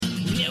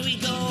Here we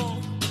go.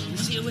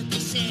 Let's hear what they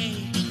say.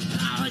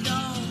 Now we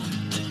go.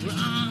 We're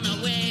on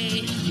our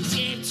way.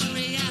 Escape to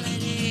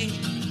reality.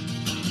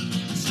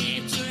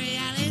 Escape to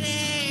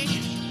reality.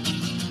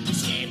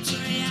 Escape to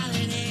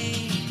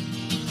reality.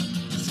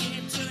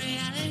 Escape to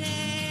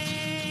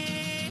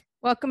reality.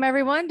 Welcome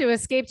everyone to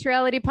Escape to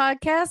Reality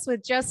podcast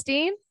with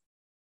Justine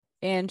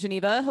and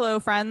Geneva. Hello,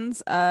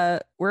 friends.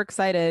 We're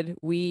excited.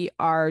 We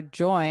are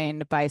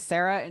joined by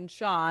Sarah and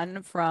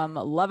Sean from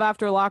Love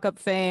After Lockup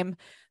fame.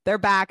 They're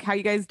back. How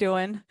you guys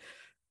doing?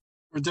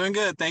 We're doing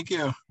good. Thank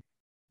you.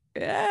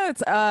 Yeah,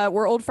 it's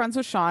we're old friends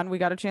with Sean. We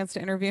got a chance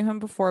to interview him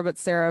before, but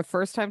Sarah,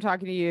 first time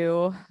talking to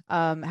you.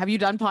 Have you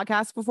done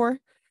podcasts before?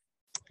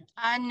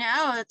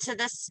 No. So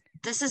this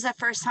is the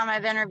first time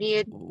I've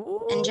interviewed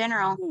in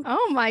general.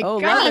 Oh my Oh,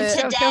 gosh. love it.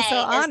 Today I feel so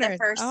is the honored.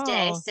 first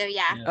day. So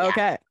yeah.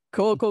 Okay.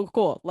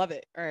 Cool. Love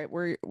it. All right.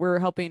 We're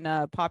helping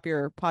pop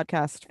your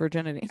podcast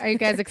virginity. Are you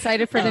guys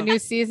excited for the new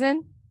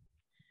season?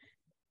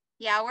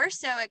 Yeah, we're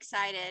so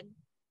excited.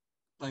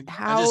 Like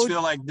How- I just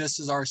feel like this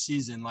is our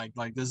season. Like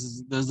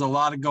there's a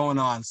lot of going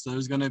on. So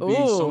there's gonna be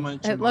so Ooh,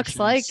 much. It looks emotion,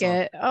 like so-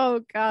 it. Oh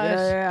gosh.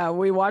 Yeah,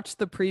 we watched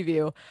the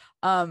preview.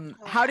 How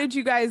yeah. did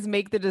you guys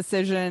make the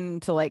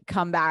decision to like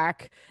come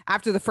back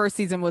after the first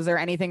season? Was there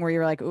anything where you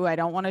were like, "Ooh, I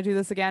don't want to do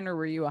this again," or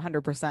were you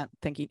 100%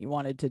 thinking you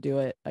wanted to do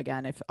it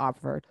again if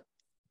offered?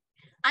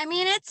 I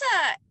mean, it's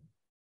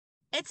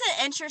an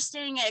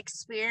interesting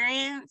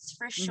experience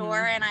for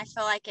sure, and I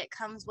feel like it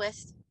comes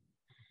with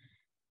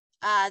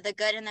the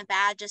good and the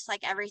bad, just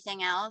like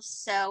everything else.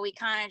 So we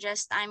kind of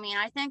just,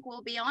 I think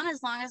we'll be on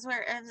as long as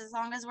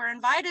we're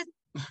invited.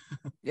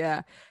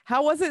 Yeah.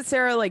 How was it,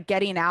 Sarah, like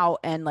getting out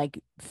and like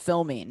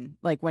filming,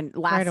 like when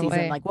last Right season,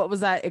 away. like what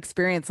was that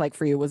experience like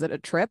for you? Was it a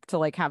trip to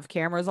like have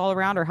cameras all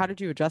around, or how did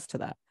you adjust to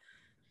that?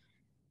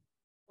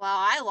 Well,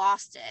 I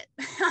lost it.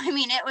 I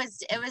mean, it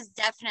was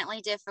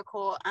definitely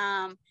difficult.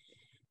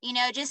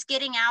 Just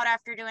getting out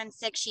after doing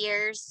 6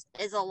 years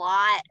is a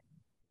lot.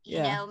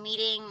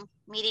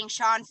 Meeting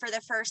Sean for the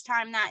first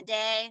time that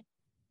day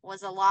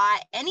was a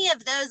lot. Any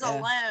of those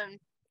alone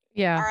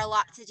Yeah. are a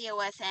lot to deal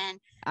with, and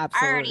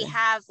Absolutely. I already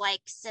have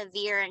like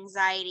severe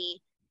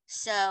anxiety.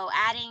 So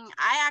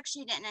I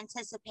actually didn't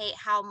anticipate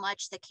how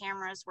much the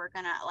cameras were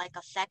gonna like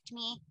affect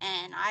me,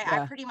 and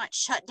I pretty much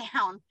shut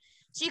down.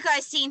 So you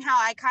guys seen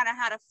how I kind of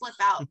had a flip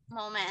out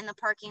moment in the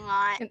parking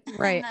lot,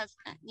 Right.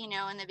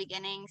 in the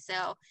beginning.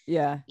 So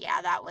Yeah.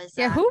 that was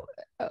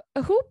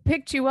Who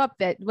picked you up?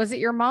 That was it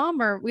your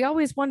mom, or we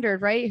always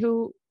wondered, right?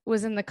 Who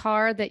was in the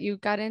car that you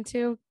got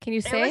into? Can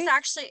you say?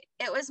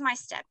 It was my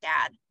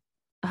stepdad.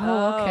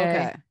 Oh,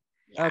 okay.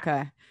 Yeah.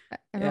 Okay.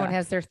 Everyone Yeah.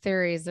 has their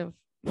theories of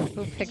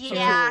who picked you.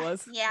 Yeah, Who it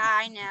was. yeah,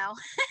 I know.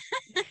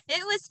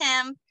 It was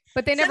him.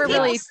 But they Some never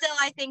people really still,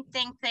 I think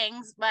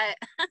things, but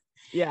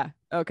Yeah.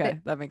 Okay.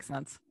 That makes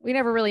sense. we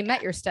never really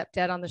met your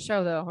stepdad on the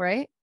show though,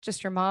 right?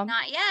 Just your mom?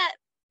 not yet.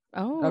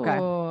 Oh. Okay.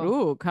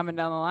 Ooh, coming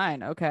down the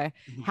line. Okay.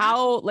 Mhm.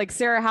 How, like,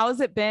 Sarah, how has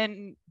it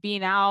been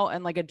being out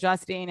and like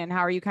adjusting, and how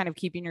are you kind of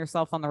keeping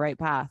yourself on the right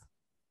path?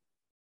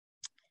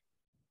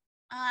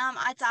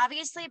 It's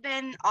obviously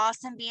been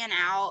awesome being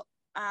out.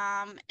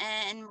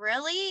 And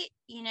really,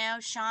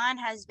 Sean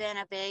has been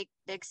a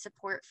big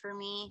support for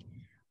me.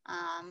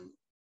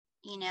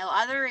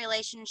 Other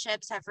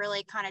relationships have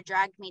really kind of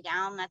dragged me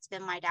down. That's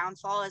been my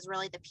downfall, is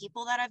really the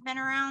people that I've been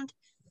around.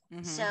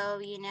 Mhm. So,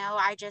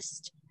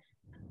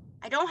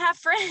 I don't have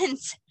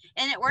friends,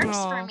 and it works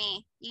for Aw.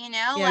 me,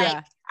 Yeah.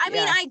 like, I mean,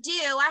 Yeah. I do,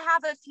 I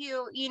have a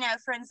few,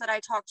 friends that I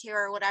talk to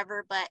or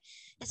whatever, but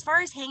as far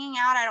as hanging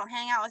out, I don't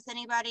hang out with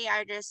anybody.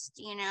 I just,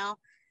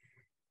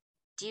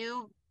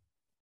 do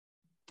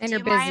And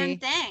you're my own busy.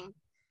 thing.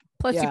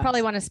 Plus you Yeah.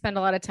 probably want to spend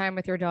a lot of time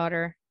with your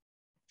daughter.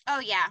 Oh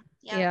yeah.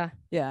 Yeah.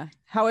 Yeah.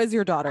 How is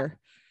your daughter?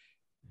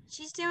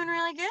 She's doing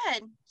really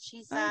good.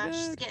 She's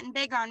good. getting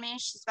big on me.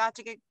 She's about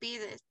to be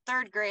the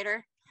third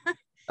grader.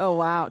 Oh,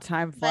 wow.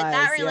 Time flies. But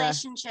that Yeah.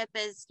 relationship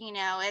is,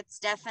 it's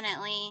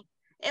definitely,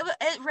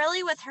 it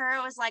really, with her,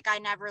 it was like I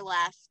never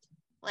left.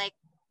 Like,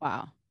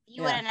 Wow.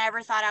 you would have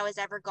never thought I was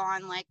ever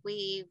gone. Like,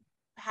 we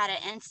had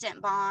an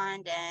instant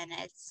bond, and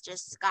it's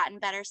just gotten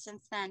better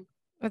since then.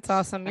 That's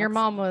awesome. Your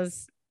mom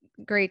was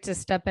great to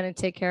step in and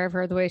take care of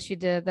her the way she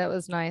did. That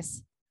was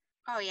nice.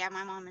 Oh yeah,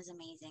 my mom is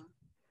amazing.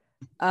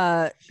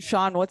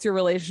 Sean, what's your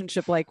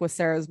relationship like with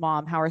Sarah's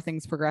mom? How are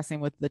things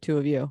progressing with the two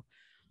of you?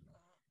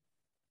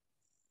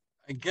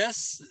 I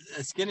guess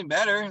it's getting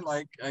better.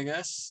 Like I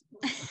guess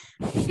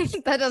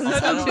That doesn't I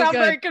sound don't- too Not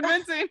very good.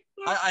 convincing.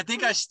 I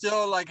think I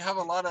still like have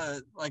a lot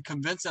of like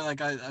convincing.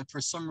 Like I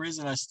for some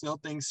reason I still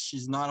think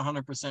she's not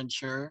 100%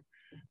 sure.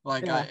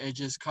 Like Yeah. it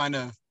just kind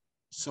of.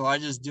 So I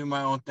just do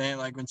my own thing.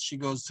 Like when she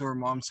goes to her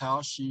mom's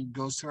house, she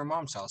goes to her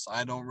mom's house.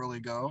 I don't really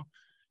go.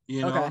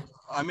 You know, Okay.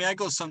 I mean, I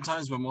go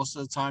sometimes, but most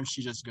of the time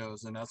she just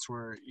goes, and that's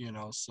where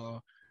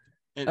so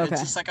Okay.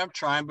 it's just like I'm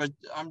trying, but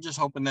I'm just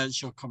hoping that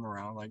she'll come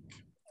around. Like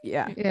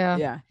Yeah. Yeah.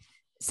 Yeah.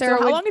 Sarah,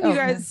 so how long have you go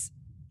ahead. guys?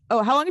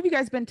 Oh, how long have you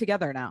guys been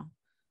together now?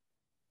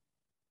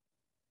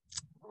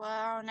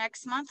 Well,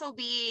 next month will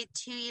be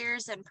 2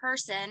 years in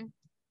person.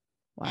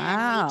 Wow.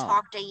 And we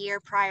talked a year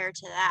prior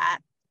to that.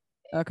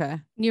 Okay.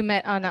 You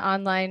met on an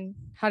online.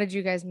 How did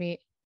you guys meet?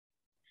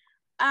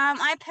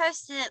 I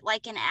posted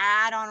like an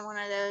ad on one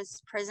of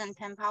those prison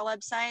pen pal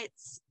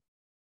websites,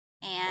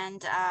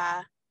 and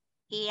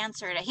he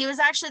answered it. He was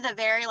actually the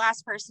very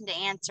last person to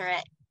answer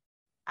it.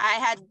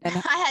 And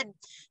I had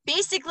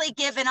basically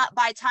given up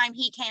by time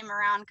he came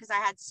around because I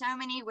had so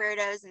many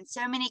weirdos and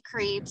so many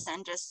creeps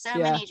and just so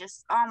Yeah. many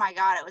oh my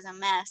God, it was a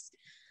mess.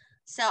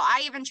 So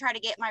I even tried to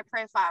get my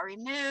profile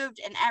removed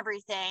and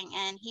everything,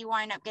 and he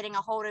wound up getting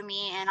a hold of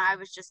me, and I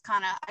was just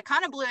I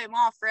kind of blew him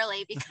off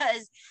really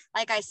because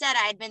like I said,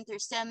 I had been through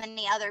so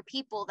many other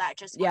people that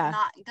just were Yeah.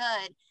 not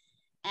good.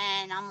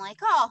 And I'm like,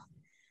 oh,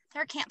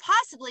 there can't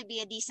possibly be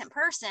a decent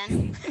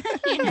person,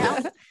 you know?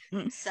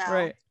 So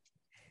Right.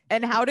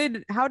 And how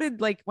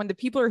did like when the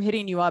people are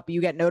hitting you up,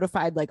 you get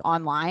notified like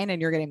online and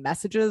you're getting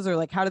messages, or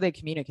like how do they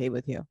communicate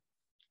with you?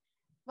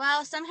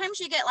 well, sometimes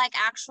you get like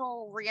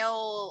actual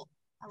real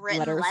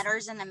written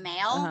letters in the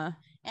mail. Uh-huh.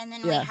 And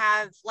then Yeah. we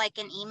have like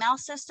an email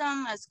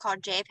system. It's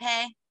called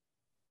JPay.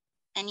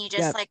 And you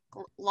just Yep. like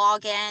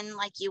log in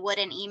like you would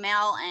an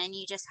email, and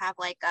you just have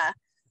like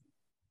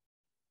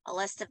a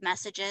list of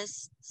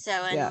messages. So,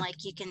 and Yeah.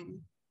 like you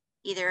can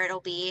either it'll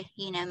be,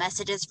 you know,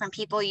 messages from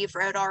people you've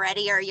wrote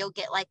already, or you'll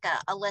get like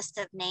a list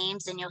of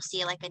names and you'll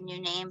see like a new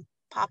name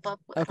pop up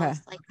with Okay.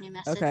 like new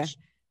message. Okay.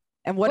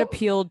 And what Oh.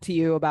 appealed to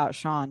you about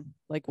Sean?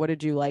 Like, what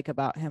did you like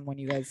about him when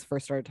you guys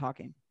first started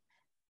talking?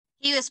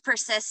 He was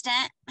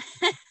persistent.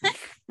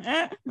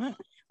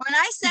 When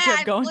I say kept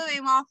I going. blew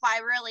him off, I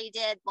really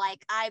did.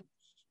 Like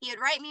he would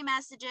write me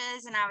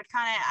messages, and I would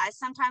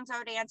sometimes I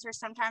would answer,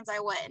 sometimes I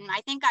wouldn't.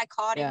 I think I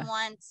called Yeah. him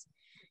once,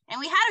 and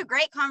we had a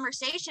great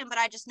conversation, but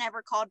I just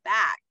never called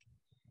back.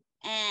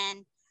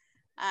 And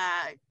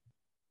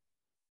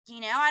you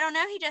know, I don't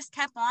know, he just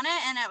kept on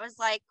it, and it was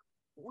like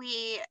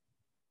we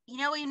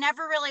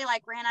never really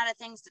like ran out of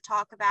things to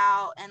talk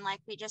about, and like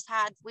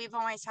we've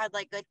always had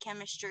like good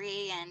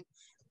chemistry, and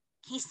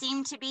he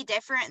seemed to be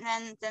different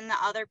than the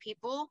other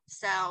people.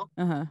 So,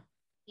 Uh-huh.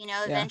 you know,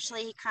 Yeah.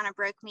 eventually he kind of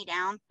broke me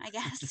down, I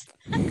guess.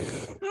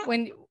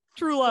 When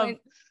True love.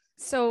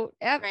 so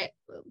Right.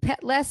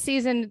 last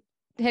season,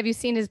 have you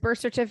seen his birth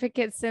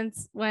certificate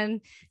since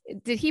when?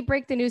 Did he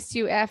break the news to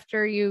you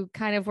after you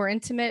kind of were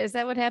intimate? Is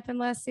that what happened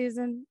last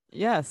season?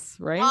 Yes,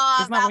 right?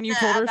 Isn't that when you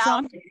told her,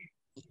 Sean?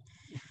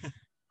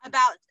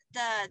 About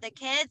the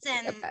kids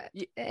and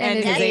And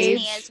his Destiny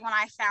age? is when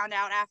I found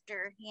out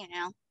after, you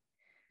know.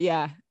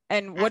 Yeah.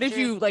 And what did After-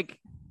 you like?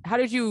 How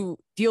did you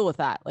deal with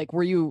that? Like,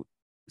 were you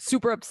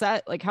super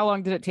upset? Like, how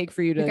long did it take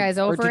for you to? You guys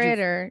or over did you- it,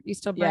 or you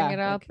still bring Yeah, it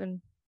up? like-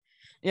 And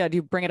Yeah. Do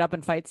you bring it up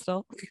and fight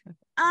still?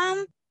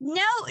 No,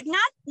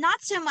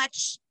 not so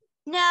much.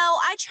 No,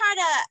 I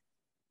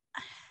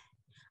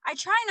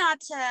try not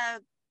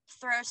to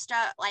throw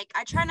stuff. Like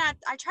I try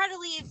to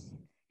leave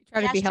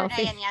try to be yesterday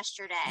healthy. and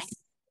yesterday.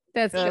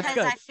 That's Yeah, good. Because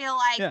good. I feel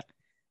like Yeah.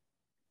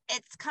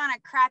 it's kind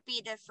of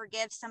crappy to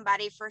forgive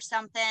somebody for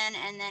something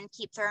and then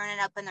keep throwing it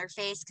up in their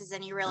face because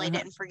then you really Uh-huh.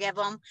 didn't forgive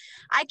them.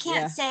 I can't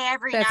Yeah. say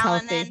every That's now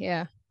healthy. and then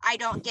Yeah. I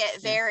don't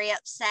get very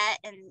upset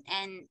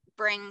and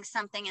bring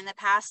something in the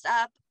past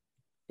up.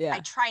 Yeah. I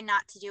try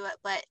not to do it,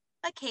 but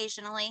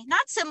occasionally,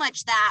 not so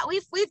much that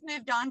we've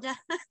moved on to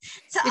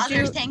Did other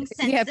you- things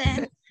since yeah,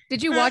 then.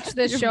 Did you watch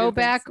the Your show movements.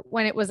 back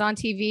when it was on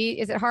TV?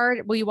 Is it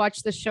hard? Will you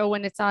watch the show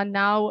when it's on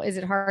now? Is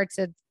it hard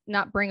to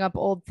not bring up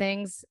old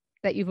things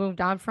that you've moved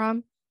on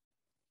from?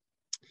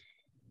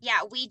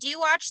 Yeah, we do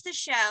watch the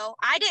show.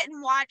 I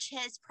didn't watch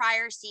his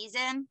prior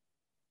season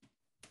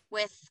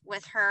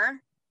with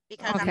her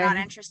because I'm Okay. not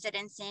interested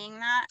in seeing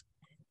that.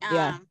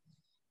 Yeah.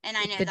 And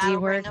I know The D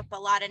that'll word. bring up a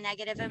lot of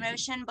negative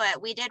emotion,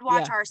 but we did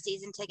watch Yeah. our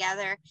season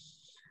together.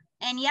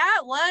 And yeah,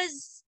 it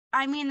was,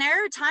 I mean,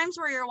 there are times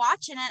where you're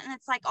watching it and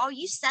it's like, oh,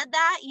 you said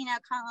that, you know,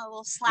 kind of a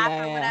little slap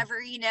Yeah, or yeah.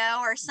 whatever, you know,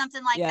 or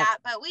something like Yeah. that.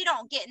 But we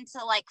don't get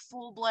into like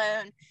full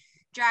blown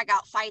drag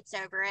out fights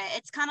over it.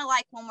 It's kind of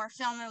like when we're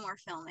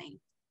filming.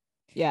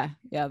 Yeah.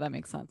 Yeah. That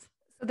makes sense.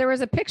 So there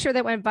was a picture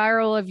that went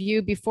viral of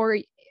you before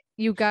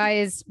you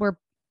guys were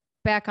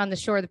back on the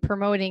shore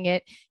promoting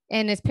it.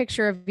 And this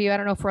picture of you, I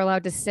don't know if we're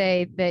allowed to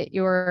say that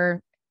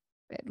you're,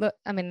 look,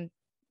 I mean,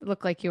 it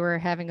looked like you were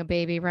having a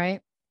baby,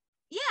 right?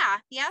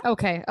 Yeah.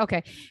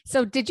 Okay.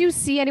 So did you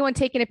see anyone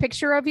taking a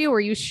picture of you? Were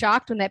you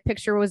shocked when that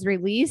picture was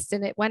released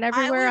and it went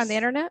everywhere on the was-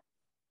 internet?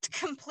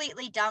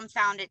 Completely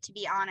dumbfounded, to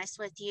be honest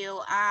with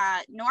you.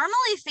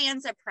 Normally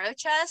fans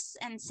approach us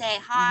and say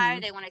hi,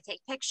 they want to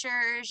take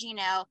pictures, you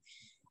know,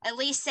 at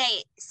least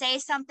say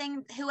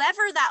something.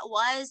 Whoever that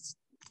was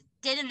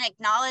didn't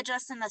acknowledge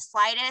us in the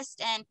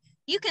slightest, and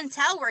you can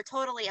tell we're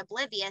totally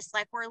oblivious.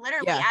 Like we're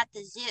literally Yeah. at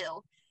the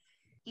zoo,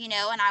 you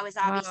know, and I was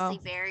obviously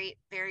Wow. very,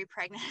 very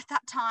pregnant at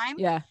that time.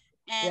 Yeah.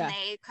 And Yeah.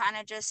 they kind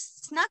of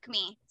just snuck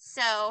me.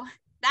 So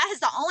that is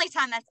the only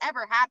time that's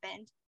ever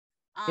happened.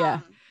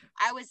 Yeah.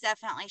 I was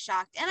definitely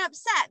shocked and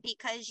upset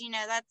because, you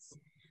know,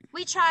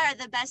 we try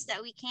the best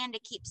that we can to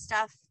keep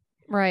stuff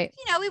Right.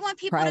 you know, we want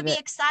people to be Private.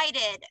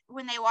 excited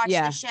when they watch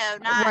Yeah. the show,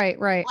 not Right.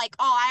 like,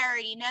 oh, I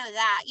already know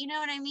that. You know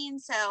what I mean?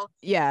 So,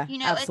 Yeah, you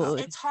know,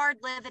 absolutely. it's hard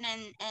living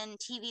in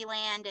TV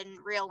land and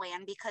real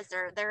land because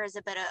there is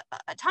a bit of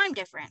a time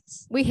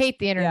difference. We hate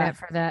the internet Yeah.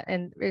 for that,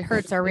 and it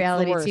hurts our It's the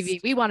reality worst. TV.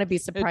 We want to be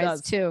does.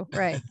 surprised too.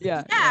 Right.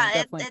 Yeah, Yeah,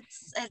 definitely.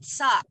 it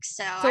sucks.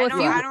 So, So I if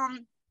don't, you- I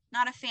don't,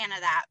 not a fan of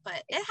that,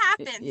 but it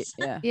happens.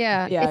 Yeah.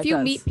 Yeah. Yeah, If it you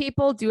does. meet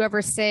people, do you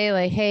ever say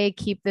like, "Hey,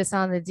 keep this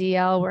on the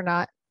DL. We're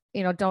not,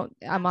 don't.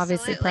 I'm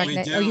obviously Absolutely.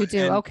 pregnant." We Oh, you do,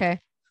 do. and- Okay.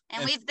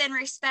 And If- we've been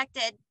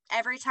respected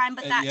every time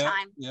but that Yep,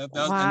 time. Yep. And that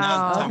was the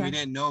time Wow. we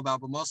didn't know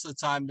about. But most of the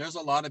time, there's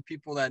a lot of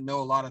people that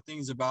know a lot of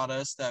things about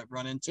us that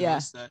run into Yeah.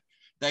 us that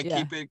Yeah.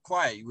 keep it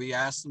quiet. We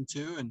ask them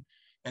to,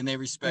 and they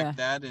respect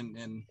that.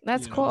 And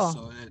That's you know, cool.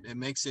 So it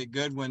makes it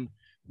good when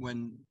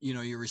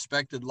you're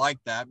respected like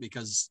that,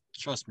 because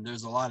trust me,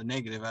 there's a lot of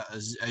negative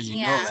as you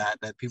know Yeah.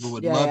 that people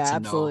would Yeah, love yeah, to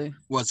absolutely. know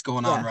what's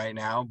going on Yeah. right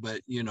now.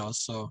 But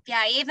so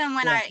Yeah, even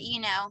when Yeah.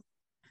 I,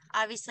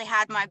 obviously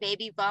had my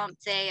baby bump,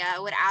 they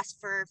would ask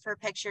for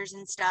pictures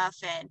and stuff,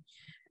 and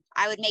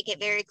I would make it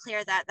very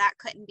clear that that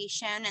couldn't be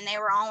shown, and they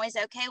were always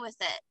okay with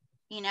it.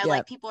 Yeah.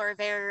 Like people are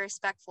very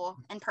respectful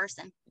in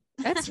person.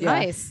 That's Yeah.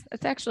 nice.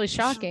 That's actually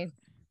shocking.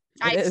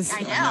 It is.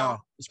 I know.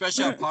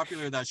 especially how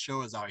popular that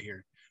show is out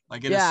here.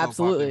 Like it is Yeah, so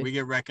absolutely. popular. We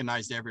get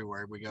recognized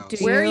everywhere we go. Do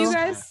So Where are you you-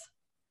 guys?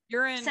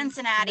 You're in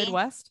Cincinnati.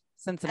 Midwest?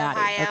 Cincinnati.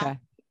 Ohio. Okay.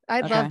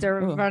 I'd Okay. love to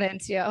Ooh. run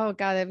into you. Oh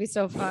God, that'd be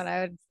so fun.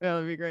 That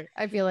would be great.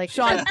 I'd be like,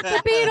 Sean- the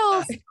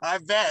Beatles. I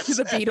bet.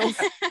 The Beatles.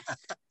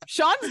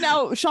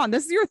 Sean,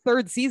 this is your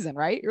third season,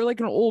 right? You're like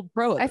an old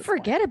pro. at I this point.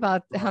 forget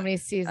about how Right. many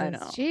seasons.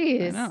 know.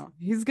 Jeez. I know.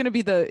 He's gonna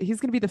be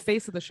the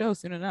face of the show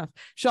soon enough.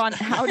 Sean,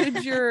 how did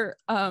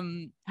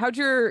how'd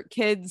your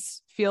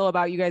kids feel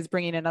about you guys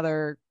bringing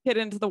another kid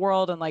into the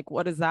world, and like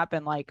what has that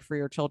been like for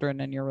your children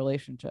and your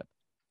relationship?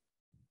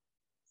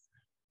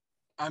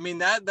 I mean,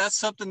 that's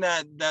something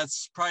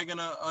that's probably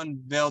gonna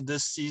unveil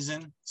this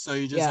season. So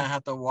you just Yeah. gonna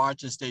have to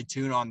watch and stay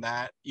tuned on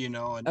that,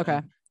 And,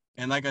 Okay.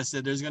 and like I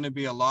said, there's gonna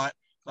be a lot.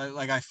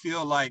 Like I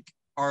feel like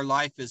our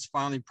life is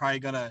finally probably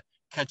gonna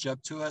catch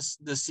up to us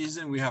this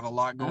season. We have a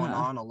lot going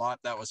Uh-huh. on, a lot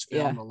that was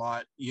Yeah. filmed, a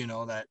lot,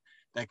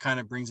 that kind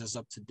of brings us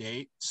up to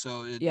date.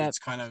 So Yep. it's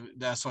kind of,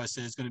 that's why I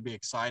say it's going to be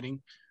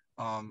exciting.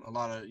 A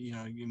lot of,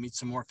 you meet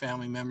some more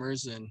family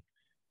members and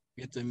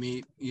get to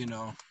meet,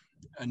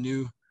 a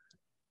new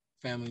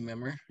family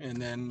member. And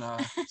then,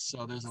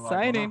 so there's a lot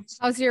going Exciting. on.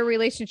 How's your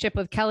relationship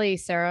with Kelly,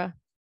 Sarah?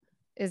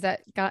 Is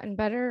that gotten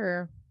better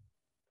or?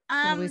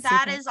 Will we see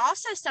That that? is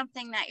also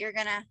something that you're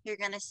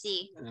gonna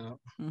see. Yeah.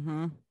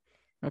 Mm-hmm.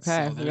 So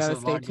Okay. we there's gotta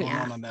a stay lot going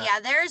tuned. on that. Yeah,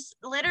 there's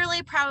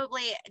literally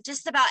probably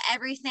just about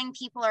everything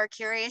people are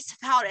curious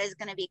about is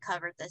going to be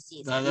covered this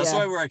season. That's Yeah.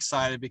 why we're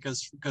excited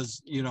because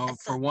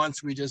That's for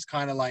once we just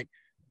kind of like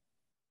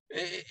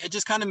it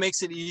just kind of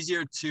makes it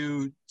easier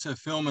to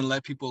film and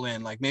let people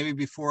in. Like maybe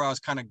before I was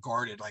kind of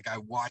guarded, like I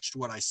watched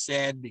what I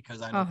said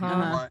because I know people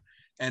Uh-huh. are.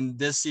 And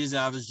this season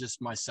I was just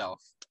myself,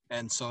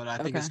 and so I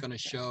think it's Okay. going to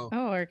show.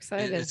 Oh, we're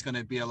excited. It's going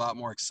to be a lot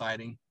more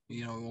exciting.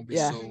 It won't be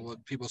Yeah. so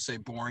what people say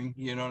boring.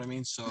 You know what I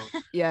mean? So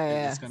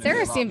Yeah. it's gonna be a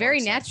Sarah lot seemed more very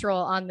exciting. natural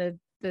on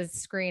the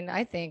screen,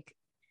 I think.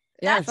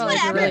 Yeah. That's felt what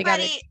like you really got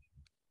it.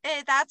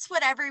 everybody. That's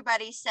what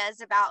everybody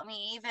says about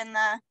me. Even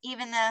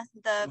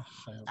the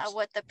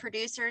what the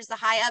producers, the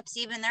high ups,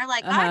 even they're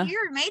like, Uh-huh. "Oh,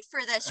 you're made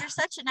for this. You're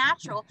such a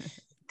natural."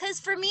 Because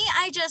for me,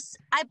 I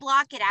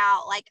block it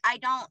out. Like I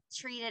don't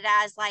treat it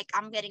as like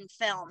I'm getting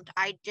filmed.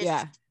 I just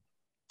Yeah.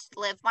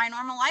 live my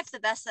normal life the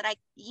best that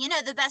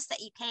the best that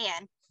you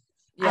can.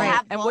 I Yeah.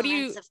 have And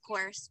moments, of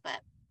course,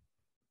 but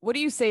what do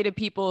you say to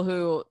people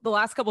who the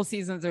last couple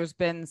seasons there's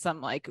been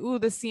some like, ooh,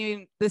 this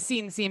scene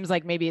seems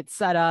like maybe it's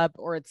set up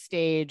or it's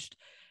staged,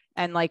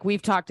 and like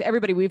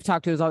everybody we've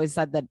talked to has always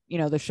said that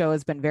the show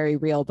has been very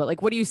real, but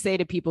like what do you say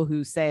to people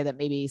who say that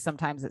maybe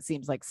sometimes it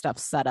seems like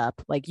stuff's set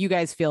up? Like you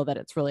guys feel that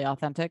it's really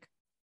authentic?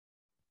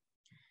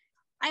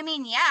 I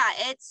mean, yeah,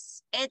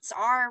 it's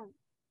our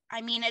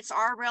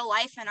real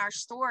life and our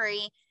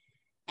story,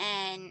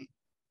 and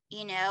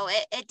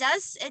it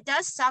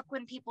does suck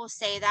when people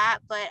say that,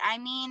 but I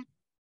mean,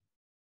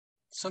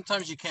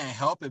 sometimes you can't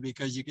help it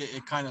because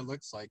it kind of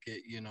looks like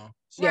it.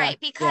 So, Yeah, right,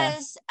 yeah.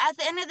 because at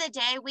the end of the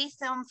day we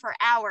film for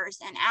hours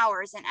and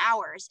hours and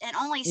hours, and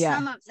only Yeah.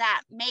 some of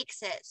that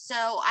makes it. So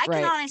I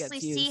Right, can gets honestly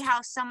see used.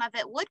 how some of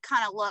it would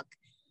kind of look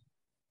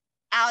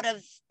out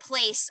of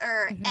place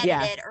or Mhm.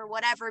 Yeah. edited or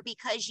whatever,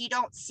 because you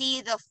don't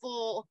see the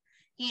full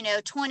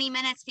 20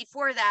 minutes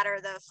before that or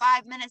the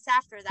 5 minutes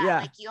after that. Yeah,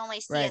 Like you only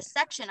see right. a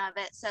section of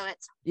it, so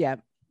it's Yeah.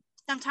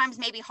 sometimes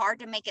maybe hard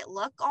to make it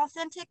look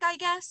authentic, I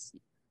guess.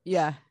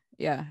 Yeah,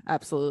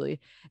 absolutely.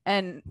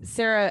 And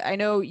Sarah, I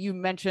know you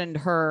mentioned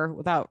her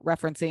without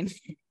referencing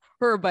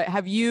her, but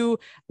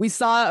we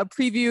saw a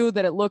preview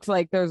that it looked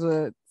like there's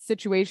a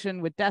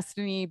situation with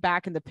Destiny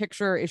back in the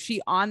picture. Is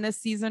she on this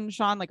season,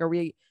 Sean? Like, are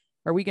we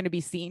going to be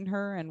seeing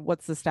her, and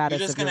what's the status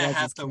you're just of your gonna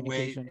guys' have to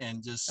wait communication?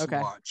 and just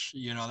Okay. watch.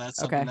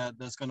 That's Okay. something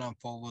that's gonna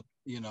unfold with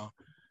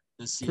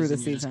this season. Through the You're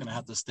just season. gonna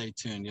have to stay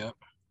tuned. Yep.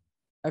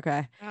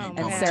 Okay. Oh, Can't And comment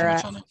man. too much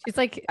Sarah, on it. She's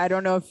like, I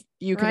don't know if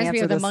you can reminds me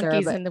answer of the this, Sarah,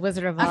 monkeys but in the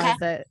Wizard of Okay. Oz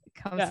that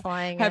comes Yeah.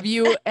 flying have in.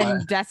 you and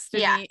But-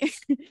 Destiny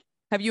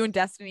have you and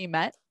Destiny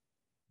met?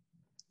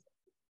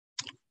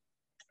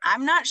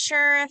 I'm not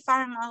sure if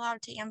I'm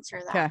allowed to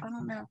answer that. Okay. I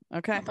don't know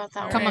Okay. about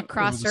that All Come right.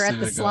 across We'll her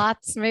just at see the how it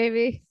goes. slots,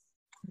 maybe.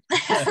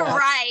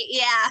 right,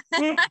 yeah.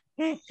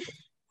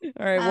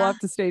 All right, we'll Uh, have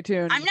to stay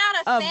tuned. I'm not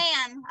a Um,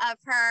 fan of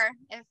her,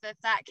 if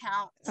that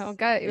counts. Oh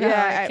God,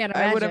 Yeah, I can't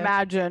I would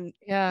imagine. imagine.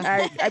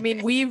 Yeah. I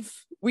mean, we've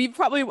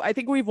probably, I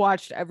think we've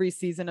watched every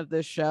season of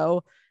this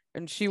show,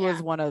 and she was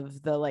Yeah. one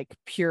of the like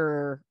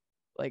pure,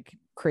 like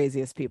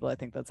craziest people I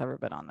think that's ever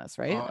been on this,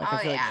 right? Oh, Like I oh,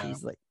 feel yeah. like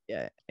she's like,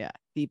 yeah,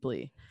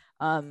 deeply.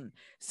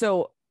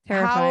 So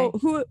Terrifying.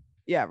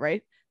 yeah,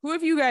 right. Who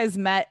have you guys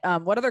met?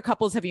 What other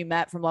couples have you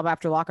met from Love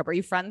After Lockup? Are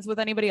you friends with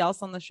anybody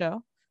else on the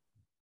show?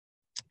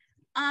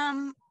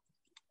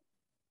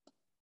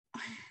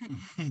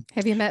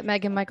 Have you met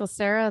Megan Michael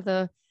Sarah? No,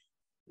 legacy?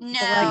 No, we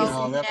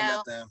haven't no.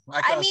 met them.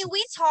 I mean,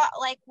 we talk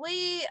like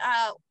we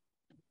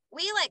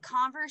like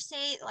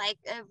conversate like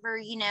over,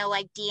 you know,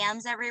 like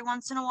DMs every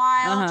once in a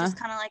while, Uh-huh. just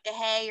kind of like a,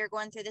 hey, you're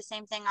going through the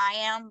same thing I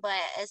am. But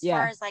as Yeah.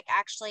 far as like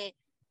actually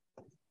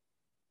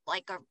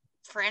like a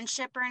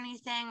friendship or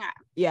anything,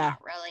 Yeah.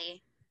 not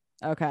really.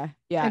 Okay.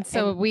 Yeah. And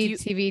so do we you-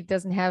 TV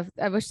doesn't have.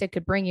 I wish they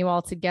could bring you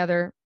all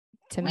together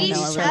to I meet We know,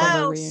 I each would love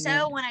a other. so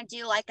reunion. want to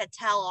do like a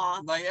tell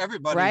off. like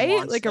everybody Right?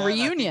 wants Like a that. I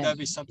think reunion. that'd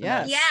be something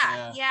Yes. else.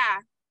 Yeah, yeah.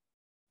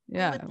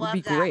 yeah, would it would love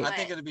be that, great. I but-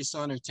 think it'd be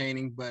so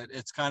entertaining, but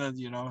it's kind of,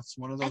 it's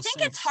one of those I think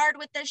things. it's hard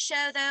with this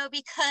show though,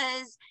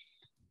 because,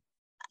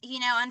 you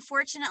know,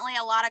 unfortunately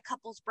a lot of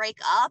couples break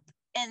up,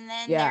 and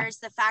then Yeah. there's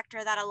the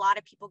factor that a lot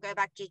of people go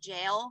back to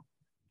jail.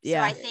 So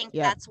Yeah, I think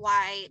yeah. that's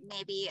why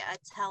maybe a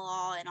tell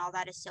all and all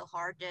that is so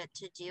hard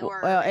to do.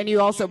 Or a Well, and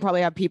you also reunion.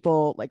 probably have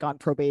people like on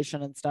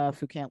probation and stuff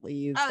who can't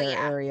leave Oh, their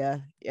yeah.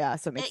 area. Yeah,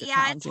 so it makes it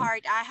yeah, it's challenging.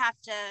 hard. I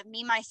have to,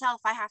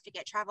 I have to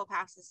get travel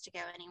passes to go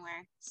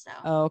anywhere. So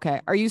Oh,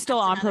 okay. Are you still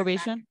That's on another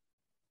probation?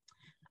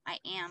 I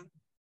am.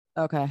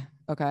 Okay.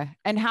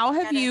 And how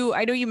have Gotta- you,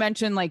 I know you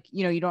mentioned like,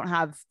 you don't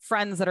have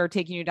friends that are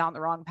taking you down the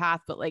wrong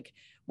path, but like,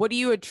 what do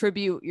you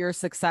attribute your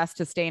success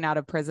to staying out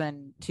of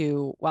prison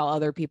to, while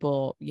other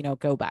people,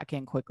 go back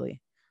in quickly?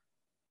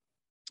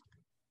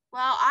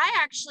 Well, I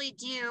actually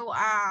do.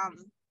 I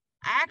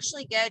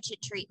actually go to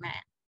treatment.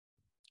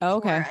 Oh,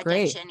 okay, For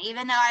great. addiction,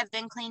 even though I've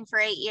been clean for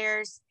 8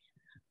 years.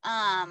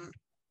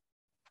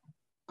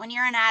 When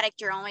you're an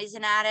addict, you're always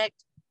an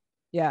addict.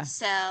 Yeah.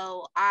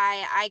 So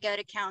I go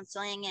to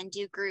counseling and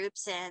do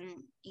groups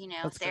and,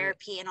 That's great.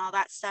 therapy and all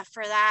that stuff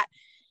for that.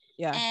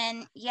 Yeah.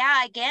 And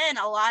yeah, again,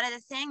 a lot of the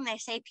thing they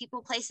say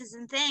people, places,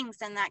 and things,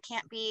 and that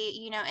can't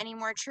be, any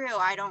more true.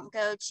 I don't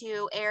go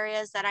to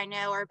areas that I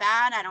know are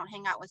bad. I don't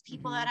hang out with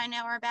people that I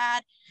know are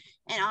bad.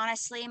 And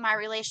honestly, my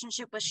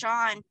relationship with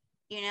Sean,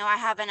 I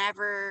haven't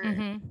ever,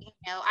 Mhm.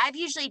 I've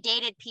usually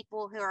dated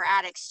people who are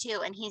addicts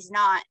too, and he's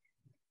not.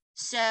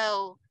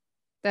 So,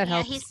 That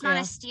helps. he's kind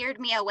yeah. of steered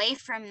me away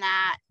from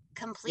that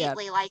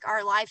completely. Like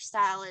our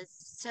lifestyle is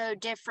so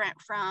different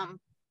from,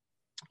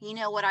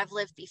 what I've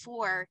lived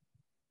before.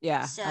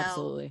 Yeah, So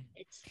absolutely.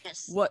 it's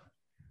just, What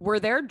were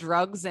there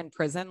drugs in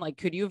prison? Like,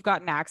 could you have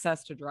gotten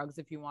access to drugs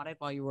if you wanted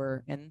while you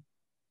were in?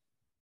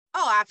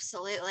 oh,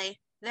 absolutely.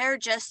 They're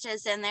just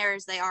as in there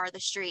as they are the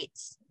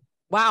streets.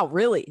 Wow,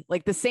 really?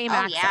 Like the same Oh,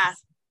 access? yeah.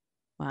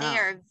 Wow. They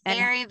are And-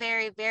 very,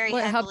 very, very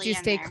What helped heavily you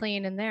in stay there.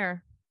 clean in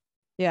there?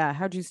 Yeah.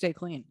 How'd you stay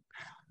clean?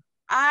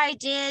 I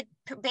did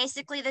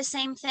basically the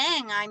same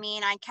thing. I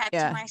mean, I kept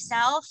Yeah. to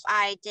myself.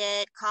 I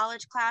did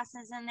college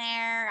classes in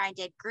there. I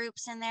did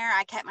groups in there.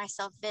 I kept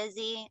myself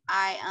busy.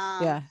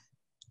 Yeah.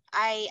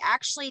 I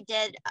actually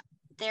did.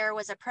 There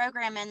was a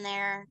program in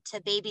there to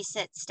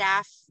babysit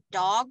staff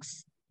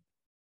dogs.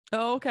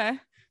 Oh, okay.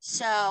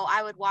 So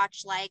I would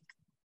watch like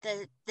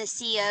the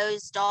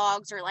CO's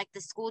dogs or like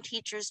the school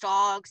teachers'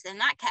 dogs, and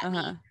that kept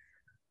Uh-huh. me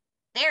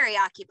very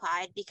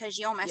occupied because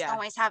you almost Yeah.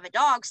 always have a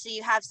dog, so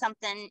you have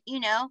something,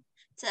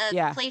 to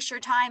Yeah. place your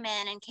time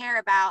in and care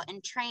about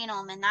and train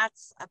them, and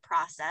that's a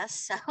process.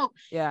 So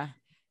Yeah.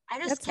 I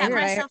just That's kept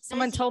weird. myself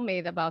Someone busy. told me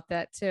about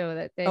that too.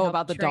 That they Oh, help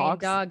about the train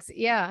dogs?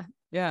 Yeah.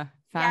 Yeah.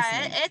 Yeah,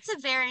 Fascinating. it's a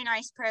very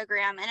nice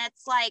program, and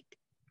it's like,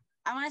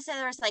 I want to say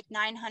there was like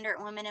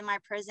 900 women in my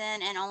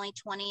prison, and only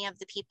 20 of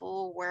the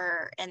people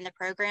were in the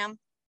program.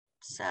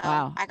 So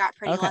Wow. I got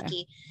pretty Okay.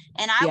 lucky,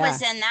 and I Yeah.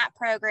 was in that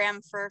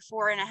program for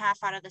 4.5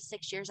 out of the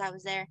 6 years I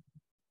was there.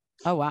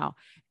 Oh, wow.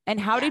 And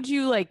how Yeah. did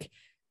you like,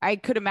 I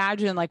could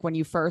imagine like when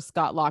you first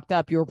got locked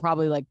up, you were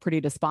probably like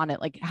pretty despondent.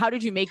 Like, how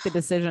did you make the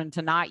decision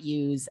to not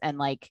use? And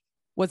like,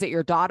 was it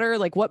your daughter?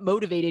 Like, what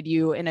motivated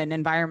you in an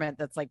environment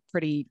that's like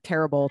pretty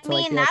terrible to I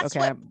like mean, be like, that's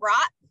okay,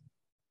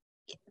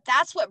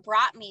 what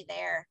brought me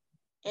there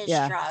is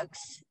Yeah.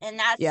 drugs, and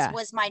that's Yeah.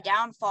 was my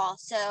downfall.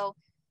 So,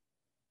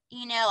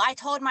 I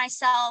told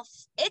myself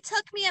it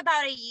took me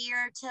about a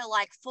year to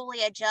like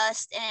fully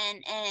adjust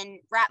and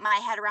wrap my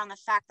head around the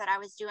fact that I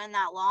was doing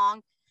that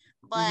long.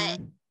 But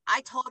Mhm.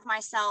 I told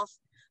myself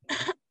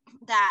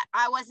that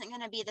I wasn't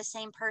going to be the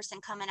same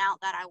person coming out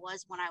that I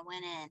was when I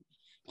went in.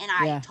 And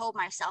I Yeah. told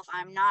myself,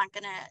 I'm not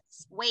going to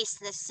waste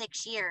this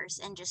 6 years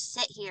and just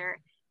sit here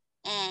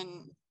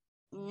and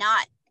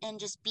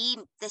just be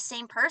the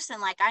same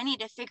person. Like, I need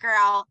to figure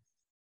out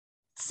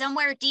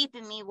somewhere deep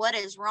in me what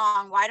is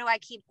wrong. Why do I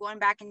keep going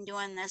back and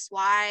doing this?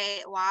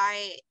 Why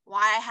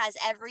has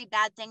every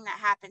bad thing that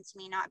happened to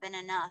me not been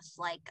enough?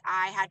 Like,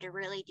 I had to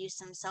really do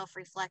some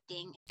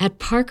self-reflecting. At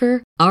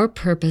Parker, our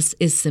purpose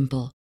is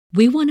simple.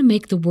 We want to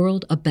make the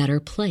world a better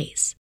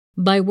place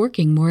by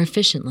working more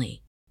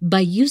efficiently, by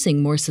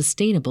using more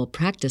sustainable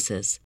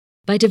practices,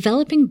 by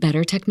developing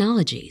better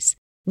technologies.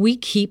 We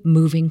keep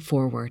moving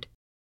forward.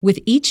 With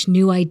each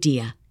new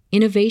idea,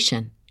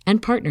 innovation,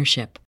 and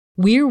partnership,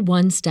 we're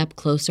one step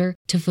closer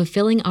to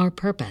fulfilling our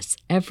purpose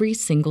every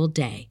single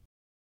day.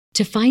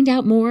 To find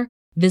out more,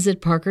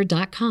 visit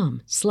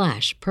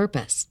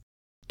parker.com/purpose.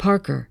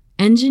 Parker,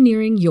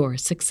 engineering your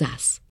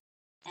success.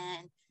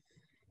 And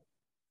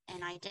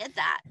I did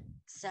that.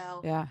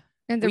 So Yeah.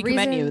 And the We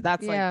commend you. reason,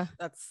 That's yeah,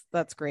 like,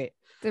 that's great.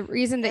 the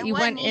reason that It you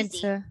went wasn't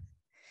easy. into,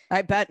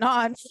 I bet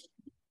not.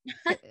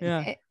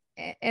 Yeah.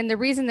 and the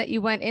reason that you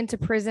went into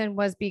prison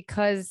was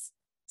because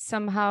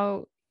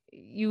somehow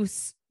you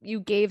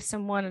gave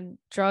someone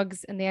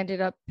drugs and they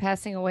ended up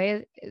passing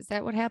away. Is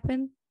that what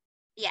happened?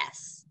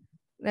 yes.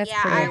 That's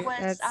Yeah, pretty, I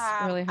was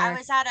really I hard.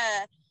 was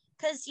at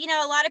because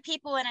a lot of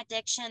people in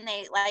addiction,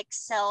 they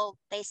sell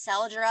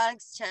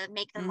drugs to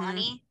make the Mhm.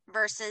 money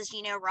versus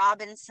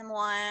robbing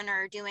someone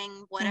or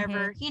doing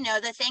whatever,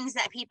 the things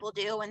that people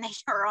do when they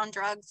are on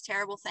drugs,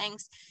 terrible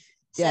things.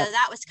 So Yep.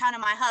 that was kind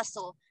of my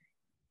hustle,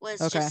 was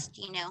Okay. just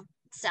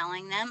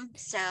selling them.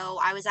 So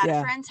I was at Yeah.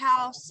 a friend's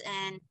house,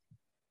 and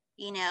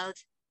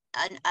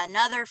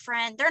another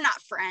friend, they're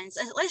not friends,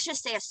 let's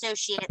just say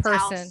associates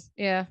Person, house,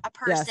 yeah. a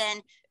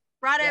person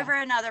brought Yeah. over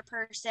another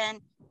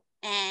person,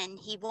 and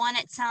he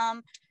wanted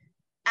some.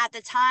 At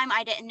the time,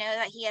 I didn't know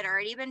that he had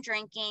already been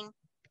drinking.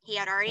 He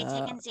had already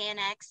taken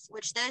Xanax,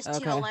 which those two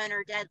Okay. alone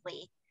are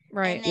deadly.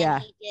 Right. And then Yeah.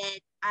 he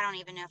did, I don't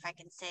even know if I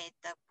can say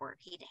the word,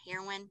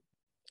 heroin.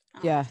 I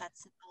don't know Yeah. if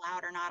that's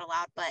allowed or not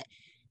allowed, but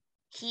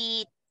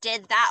he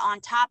did that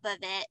on top of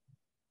it,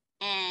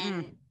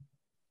 and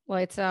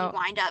Lights he out.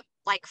 wind up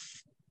like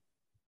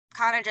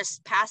kind of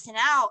just passing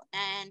out.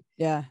 And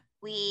Yeah.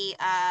 we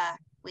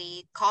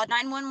called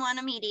 911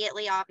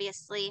 immediately.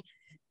 Obviously,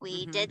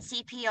 we did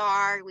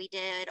CPR, we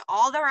did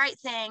all the right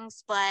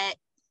things, but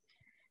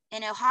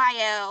in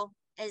Ohio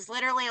is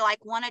literally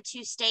like one of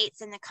two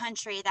states in the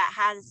country that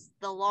has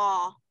the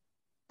law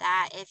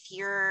that if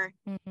you're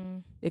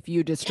If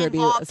you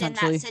distribute, involved in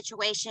essentially. that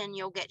situation,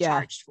 you'll get Yeah.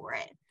 charged for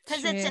it,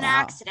 because it's an Jeez.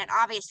 Wow. accident,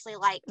 obviously.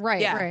 Like,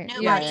 Right, Yeah. right.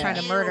 nobody You're not trying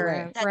to knew murder Right.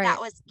 him. that Right. that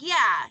was,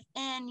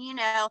 and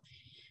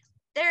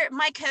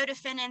my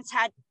co-defendants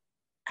had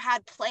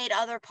played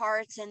other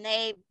parts, and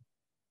they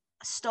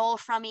stole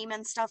from him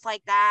and stuff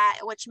like that,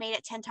 which made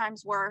it 10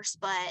 times worse.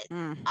 But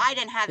I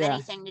didn't have Yeah.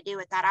 anything to do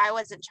with that. I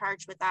wasn't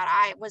charged with that.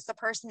 I was the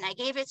person that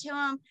gave it to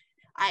him.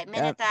 I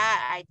admitted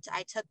that. I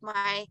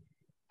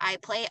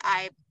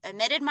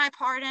admitted my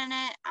part in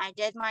it. I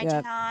did my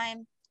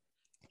time.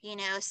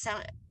 So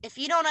if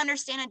you don't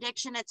understand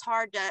addiction, it's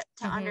hard to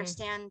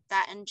understand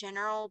that in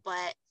general,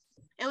 but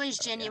it was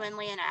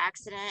genuinely an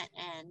accident,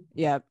 and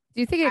Yeah. Do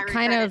you think I it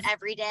kind regret of, it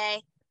every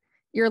day.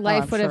 your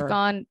life I'm would sure. have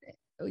gone,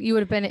 you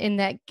would have been in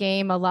that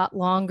game a lot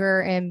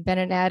longer and been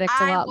an addict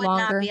a I lot would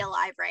longer? not be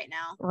alive right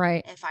now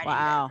Right. if I Wow.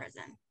 didn't go to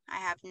prison. I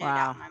have no Wow.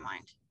 doubt in my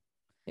mind.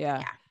 Yeah.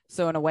 Yeah.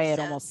 So in a way, it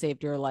So- almost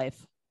saved your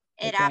life.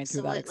 It going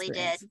through that absolutely did.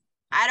 experience.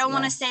 I don't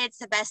want Yeah. to say it's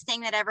the best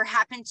thing that ever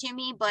happened to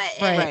me, but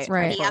Right, it's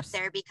right. pretty Of up course.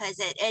 there, because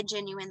it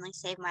genuinely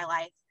saved my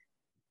life.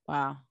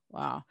 Wow.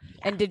 Wow.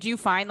 Yeah. And did you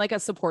find like a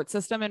support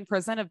system in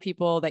prison of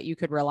people that you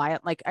could rely on?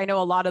 Like, I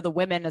know a lot of the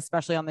women,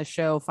 especially on this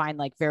show, find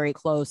like very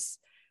close,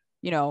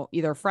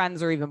 either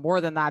friends or even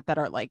more than that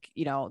are like,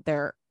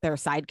 their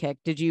sidekick.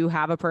 Did you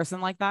have a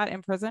person like that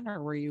in prison,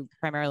 or were you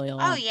primarily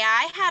alone? Oh yeah,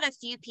 I had a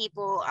few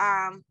people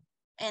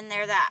in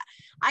there that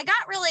I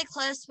got really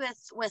close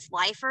with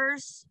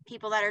lifers,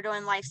 people that are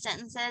doing life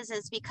sentences,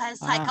 is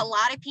because like a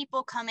lot of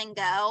people come and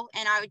go,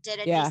 and I did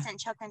a decent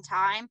chunk of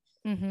time.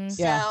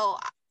 So Yeah.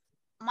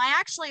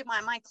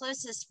 my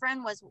closest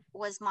friend was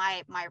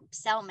my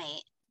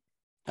cellmate.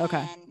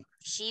 Okay. And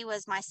she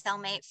was my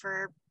cellmate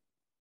for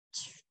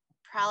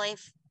probably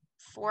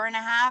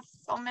 4.5,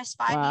 almost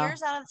 5 Wow.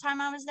 years out of the time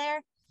I was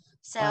there.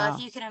 So Wow.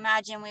 if you can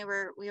imagine, we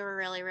were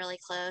really, really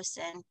close.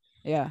 And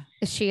Yeah.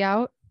 Is she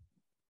out?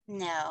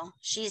 no,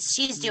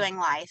 she's doing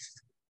life,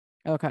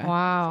 Okay.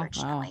 Wow.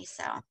 unfortunately.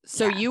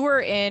 So yeah. you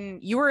were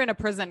in a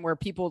prison where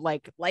people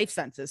like life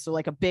sentences, so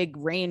like a big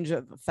range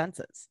of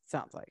offenses,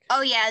 sounds like.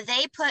 Oh yeah,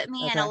 they put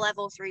me in a Okay.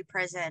 level 3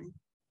 prison,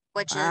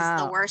 which is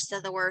Wow. the worst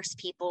of the worst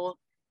people,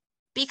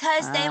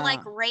 because they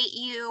like Wow. rate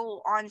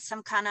you on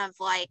some kind of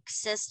like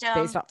system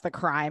Based off the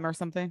crime or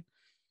something.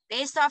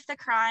 based off the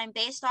crime,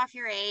 based off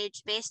your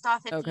age, based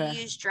off if Okay.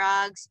 you use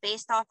drugs,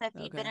 based off if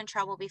you've been Okay. in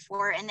trouble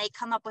before, and they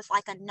come up with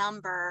like a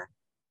number,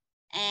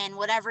 and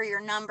whatever your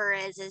number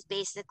is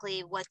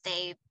basically what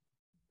they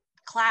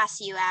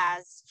class you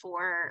as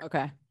for,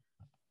 Okay.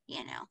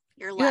 you know,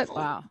 your You have- level.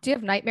 Wow. Do you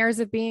have nightmares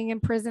of being in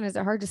prison? Is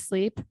it hard to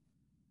sleep?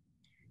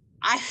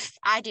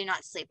 I do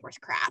not sleep with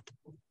crap.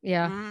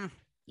 Yeah. I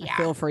Yeah.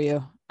 feel for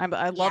you. I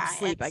love Yeah,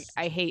 sleep. it's-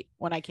 I hate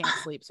when I can't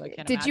sleep, so I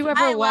can't. Did you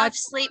imagine. ever I watch? love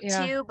sleep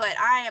yeah. too, but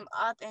I am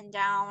up and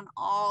down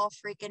all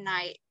freaking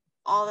night,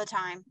 all the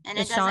time. And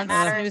Is it doesn't Sean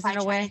matter if I snoozing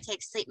try away? to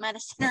take sleep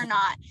medicine or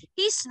not.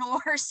 He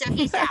snores, so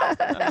he's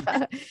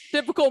out.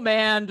 Typical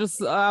man,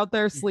 just out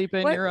there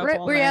sleeping. What You're up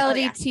all night.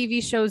 reality Oh, yeah.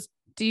 TV shows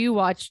do you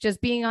watch? Does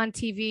being on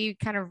TV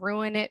kind of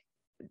ruin it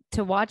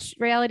to watch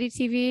reality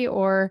TV,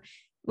 or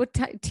what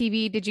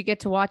TV did you get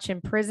to watch in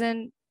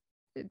prison?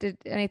 Did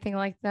anything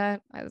like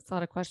that? I have a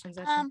lot of questions.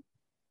 Actually.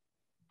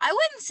 I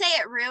wouldn't say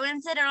it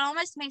ruins it. It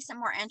almost makes it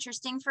more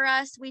interesting for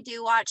us. We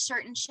do watch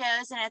certain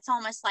shows, and it's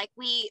almost like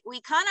we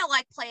kind of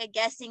like play a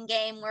guessing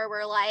game where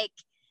we're like,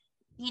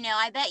 you know,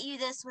 I bet you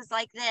this was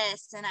like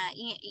this, and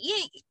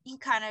you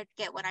kind of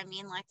get what I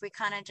mean. Like we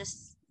kind of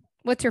just.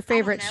 What's your I don't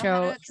favorite know how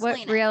show? to What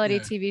explain it. reality Yeah.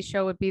 TV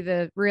show would be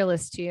the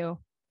realest to you?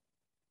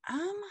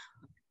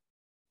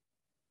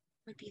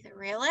 Would be the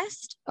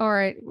realist. All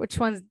right, which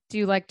ones do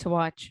you like to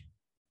watch?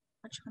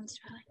 Which one's do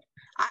I like?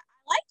 I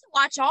like to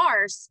watch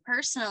ours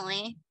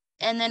personally,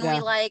 and then Yeah.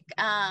 we like.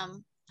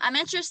 I'm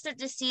interested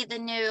to see the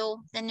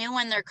new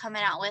one they're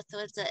coming out with.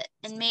 Was it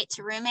Inmate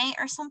to Roommate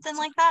or something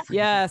like that?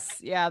 Yes,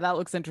 yeah, that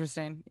looks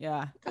interesting.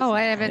 Yeah. Oh,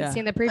 I haven't Yeah.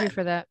 seen the preview But-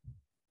 for that.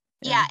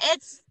 Yeah,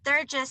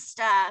 they're just.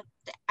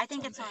 I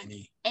think it's on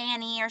Annie.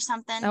 Annie or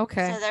something.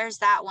 Okay. So there's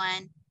that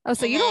one. Oh,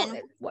 so And you don't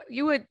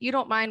then- you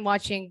don't mind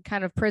watching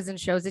kind of prison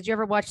shows? Did you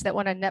ever watch that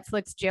one on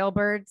Netflix,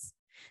 Jailbirds?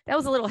 That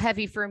was a little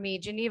heavy for me.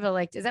 Geneva,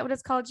 like, is that what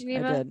it's called,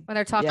 Geneva? did. When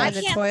they're talking Yeah. I in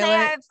the can't toilet.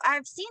 say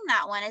I've seen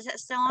that one. Is it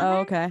still on Oh, there?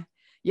 okay.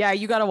 Yeah,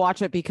 you got to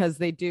watch it because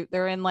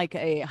they're in like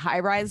a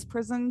high-rise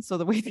prison, so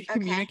the way they Okay.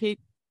 communicate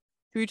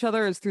to each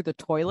other is through the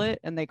toilet,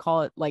 and they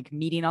call it like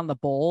meeting on the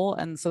bowl,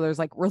 and so there's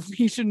like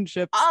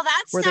relationships. Oh,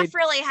 that Where stuff they-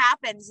 really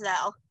happens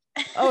though.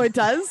 Oh, it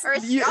does? Or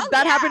it's-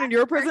 That happened yeah. in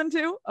your prison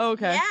too? Oh,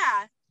 okay.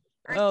 Yeah.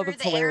 Or Oh, through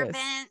that's the air hilarious.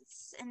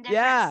 vents and different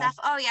Yeah. stuff.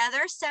 Oh yeah,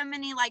 there's so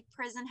many like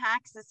prison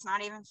hacks. It's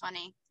not even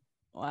funny.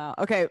 Wow.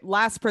 Okay.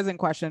 Last prison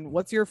question.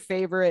 What's your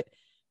favorite?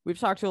 We've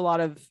talked to a lot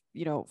of,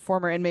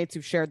 former inmates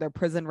who've shared their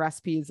prison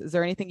recipes. Is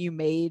there anything you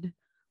made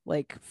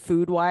like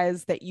food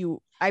wise that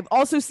I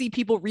also see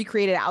people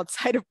recreate it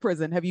outside of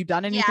prison. Have you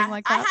done anything Yeah,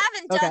 like I that?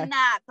 haven't done Okay.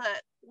 that,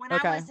 but when I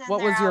Okay. was in What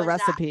there, was I your that-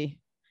 recipe?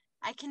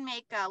 I can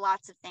make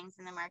lots of things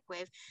in the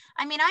microwave.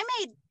 I mean, I've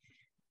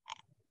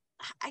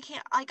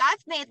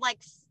made like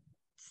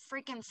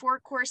freaking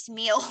 4-course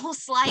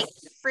meals, like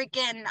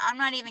freaking, I'm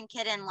not even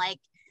kidding. Like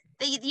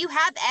you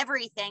have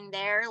everything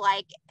there,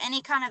 like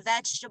any kind of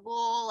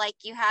vegetable, like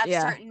you have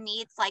Yeah. certain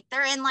meats, like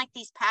they're in like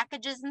these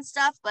packages and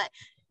stuff, but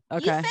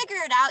Okay. you figure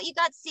it out. You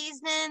got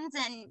seasonings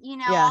and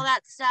Yeah. all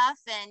that stuff,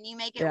 and you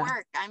make it Yeah.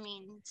 work. I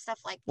mean,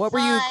 stuff like What were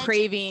you fudge and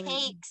craving?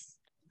 cakes.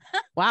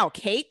 Wow.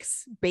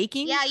 Cakes?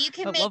 Baking? Yeah, you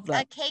can I make love a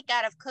that. cake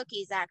out of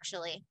cookies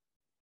actually.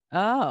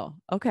 Oh,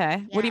 okay.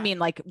 What do you Yeah. mean?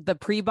 Like the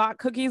pre-bought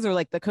cookies or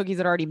like the cookies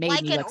that are already made Like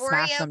and you an like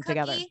smash Oreo them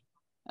together? cookie.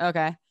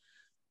 Okay.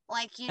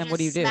 Like you And just what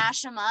do you do?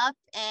 smash them up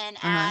and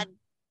Uh-huh. add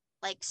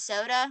like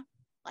soda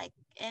like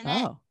in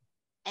it Oh,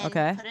 and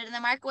okay. put it in the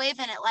microwave,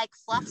 and it like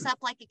fluffs up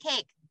like a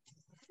cake.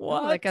 Oh,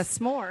 like a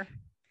s'more.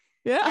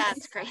 Yeah. Yeah,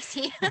 it's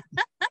crazy.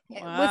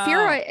 With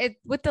your Wow.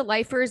 with the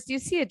lifers, do you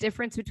see a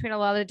difference between a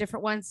lot of the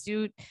different ones?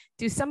 Do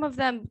some of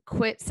them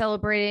quit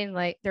celebrating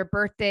like their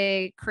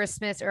birthday,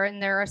 Christmas,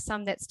 and there are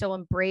some that still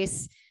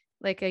embrace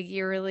like a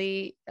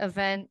yearly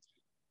event?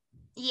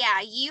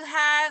 Yeah, you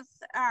have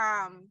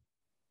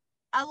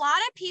a lot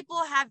of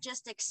people have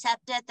just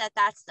accepted that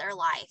that's their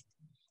life,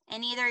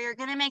 and either you're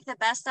going to make the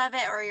best of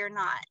it or you're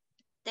not.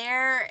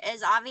 There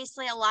is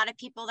obviously a lot of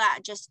people that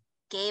just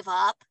gave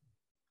up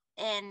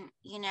and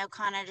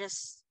kind of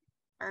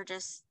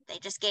they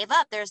just gave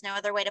up. There's no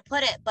other way to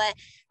put it, but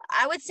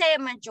I would say a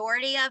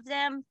majority of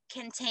them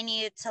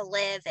continue to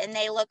live, and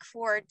they look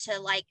forward to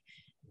like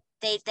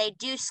they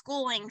do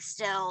schooling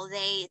still.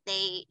 They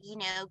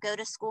go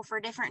to school for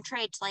different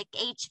trades like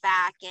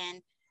HVAC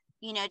and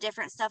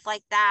different stuff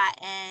like that.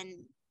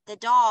 And the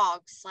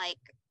dogs, like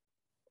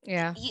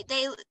Yeah.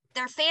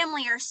 their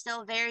family are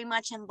still very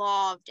much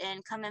involved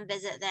and come and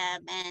visit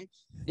them. And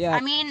Yeah. I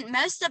mean,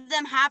 most of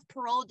them have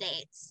parole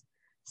dates.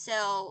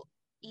 So,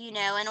 in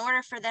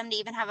order for them to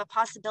even have a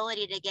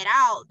possibility to get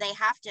out, they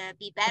have to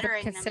be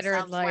bettering considered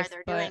themselves while life,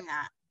 they're but- doing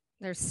that.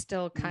 There's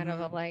still kind of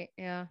a Mhm. light.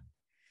 Yeah.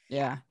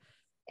 Yeah.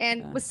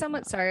 And Yeah. with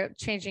someone, sorry,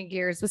 changing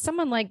gears, with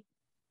someone like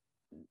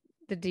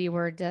the D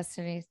word,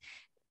 Destiny,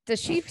 does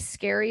she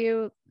scare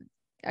you?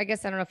 I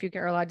guess I don't know if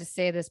are allowed to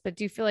say this, but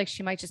do you feel like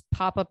she might just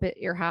pop up at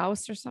your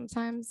house or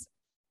sometimes?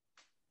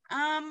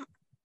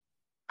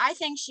 I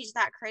think she's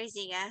that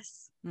crazy.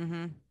 Yes.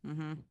 Mm-hmm.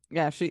 Mm-hmm.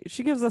 Yeah. She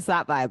gives us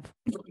that vibe.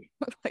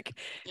 Like,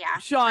 Yeah.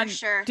 Sean, for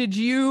sure. did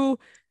you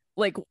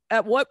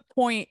at what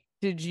point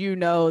did you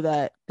know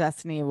that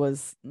Destiny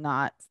was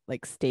not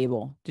like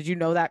stable? Did you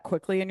know that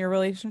quickly in your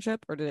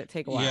relationship, or did it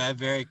take a while? Yeah,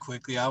 very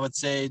quickly. I would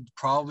say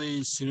probably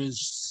as soon as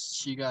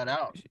she got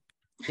out.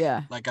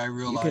 Yeah. Like I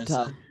realized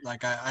that,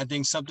 like I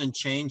think something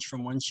changed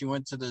from when she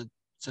went to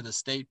the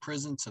state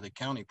prison to the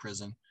county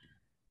prison.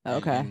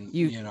 Okay. And,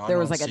 You know, there I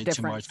was don't like a say too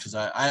difference much because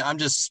I'm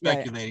just Yeah.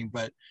 speculating,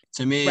 but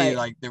to me, Right.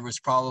 like there was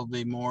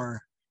probably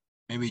more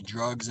maybe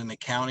drugs in the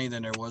county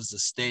than there was the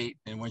state.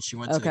 And when she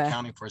went to the Okay.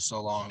 county for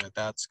so long,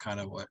 that's kind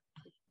of what.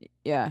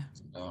 Yeah.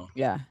 So.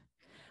 Yeah.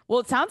 Well,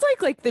 it sounds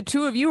like the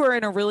two of you are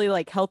in a really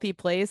like healthy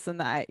place and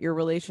that your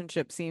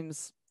relationship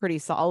seems pretty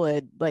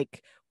solid.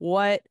 Like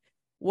what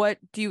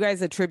do you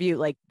guys attribute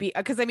like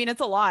because I mean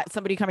it's a lot,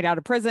 somebody coming out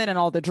of prison and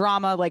all the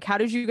drama. Like how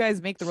did you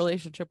guys make the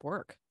relationship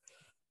work?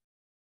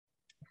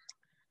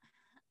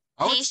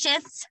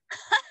 Patience.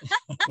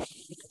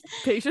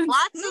 Patience.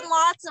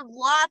 Lots and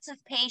lots of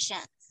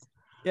patience.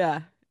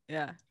 Yeah.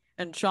 Yeah.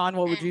 And Sean,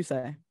 what would you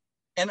say?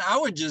 And I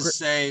would just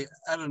say,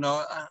 I don't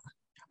know.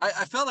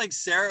 I felt like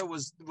Sarah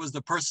was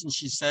the person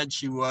she said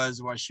she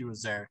was while she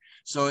was there.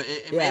 So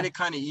it made it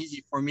kind of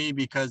easy for me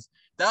because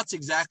that's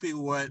exactly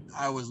what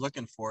I was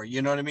looking for.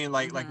 You know what I mean?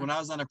 Like when I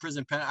was on a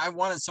prison pen, I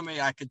wanted somebody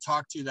I could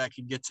talk to that I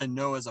could get to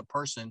know as a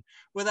person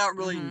without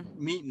really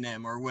meeting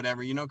them or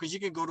whatever, you know, because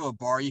you could go to a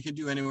bar, you could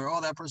do anywhere.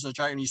 Oh, that person's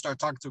attractive, and you start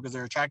talking to because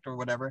they're attractive or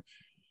whatever,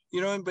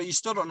 you know, but you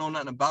still don't know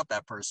nothing about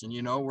that person,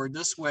 you know, where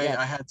this way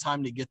I had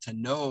time to get to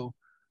know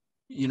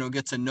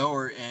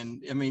her.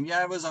 And I mean,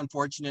 yeah, it was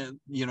unfortunate,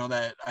 you know,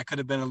 that I could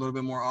have been a little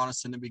bit more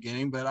honest in the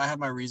beginning, but I had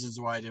my reasons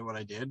why I did what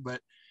I did. But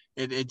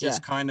it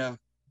just kind of,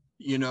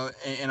 you know,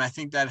 and I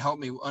think that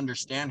helped me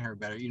understand her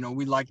better. You know,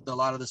 we liked a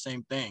lot of the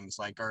same things,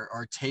 like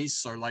our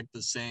tastes are like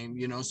the same,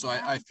 you know, so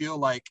I feel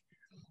like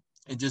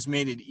it just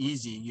made it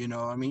easy, you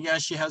know. I mean, yeah,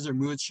 she has her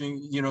mood swing,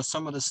 you know,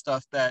 some of the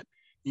stuff that,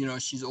 you know,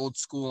 she's old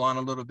school on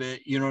a little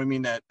bit, you know what I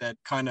mean? That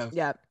kind of,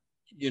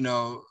 you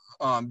know,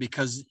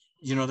 because,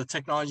 you know, the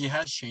technology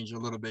has changed a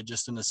little bit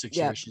just in the 6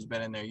 years she's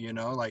been in there, you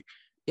know, like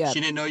she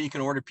didn't know you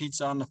can order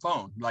pizza on the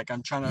phone. Like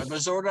I'm trying to,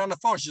 let's order on the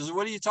phone. She says,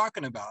 what are you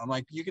talking about? I'm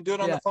like, you can do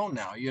it on the phone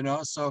now, you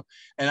know? So,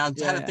 and I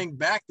had to think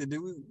back that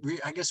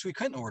I guess we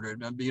couldn't order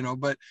it, you know,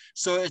 but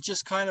so it's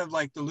just kind of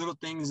like the little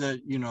things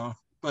that, you know,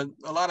 but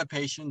a lot of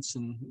patience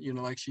and, you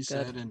know, like she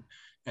said,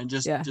 and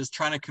just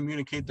trying to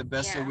communicate the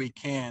best that we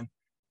can,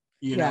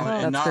 you know,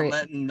 and not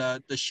letting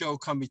the show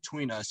come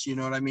between us. You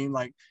know what I mean?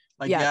 Like,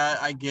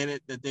 I get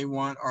it that they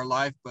want our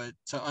life, but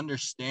to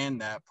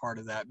understand that part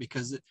of that,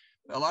 because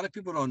a lot of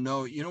people don't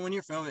know, you know, when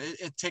you're filming,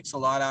 it takes a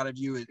lot out of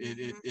you.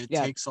 It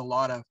takes a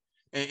lot of,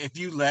 if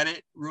you let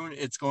it ruin,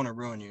 it's going to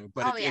ruin you.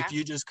 But if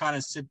you just kind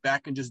of sit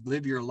back and just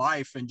live your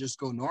life and just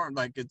go normal,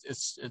 like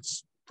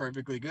it's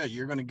perfectly good.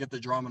 You're going to get the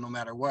drama no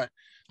matter what.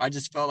 I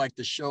just felt like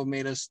the show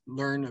made us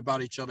learn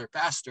about each other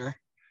faster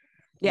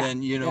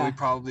than, you know, we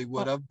probably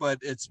would have, but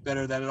it's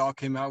better that it all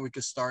came out. We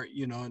could start,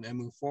 you know, and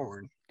move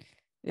forward.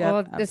 Yeah.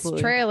 Well, this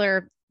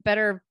trailer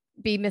better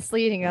be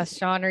misleading us,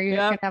 Sean, or you're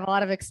gonna have a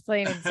lot of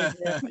explaining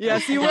to do.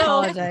 Yes, you will.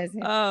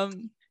 Apologizing. All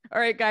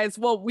right, guys.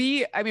 Well,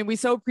 we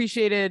so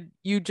appreciated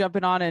you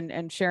jumping on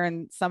and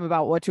sharing some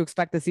about what to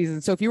expect this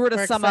season. So if you were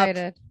to sum up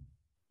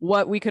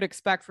what we could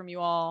expect from you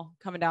all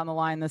coming down the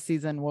line this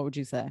season, what would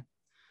you say?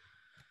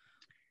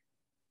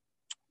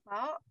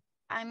 Well,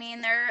 I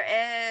mean,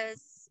 there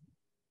is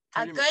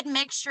a good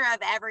mixture of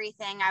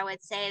everything. I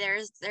would say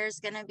there's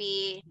going to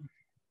be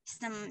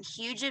some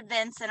huge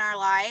events in our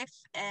life,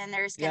 and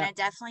there's going to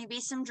definitely be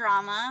some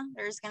drama.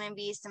 There's going to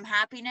be some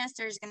happiness.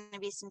 There's going to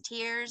be some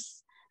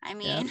tears. I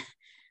mean,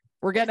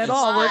 we're getting it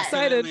all. We're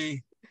excited.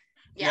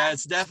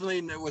 It's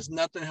definitely, there was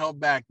nothing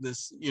held back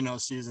this, you know,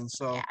 season.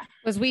 So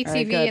was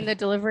WeTV in the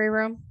delivery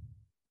room?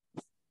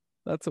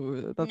 That's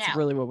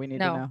really what we need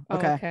to know.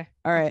 Okay.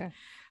 All right.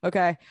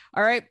 Okay.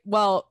 All right.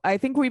 Well, I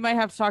think we might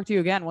have to talk to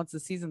you again once the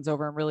season's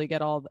over and really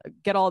get all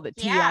the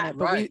tea on it.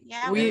 But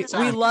we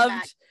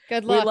loved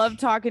good luck. We loved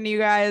talking to you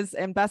guys,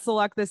 and best of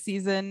luck this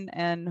season.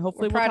 And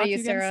hopefully we'll talk to you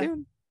again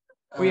soon.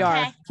 We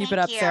are. Keep it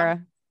up,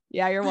 Sarah.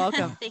 Yeah, you're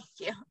welcome. Thank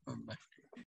you.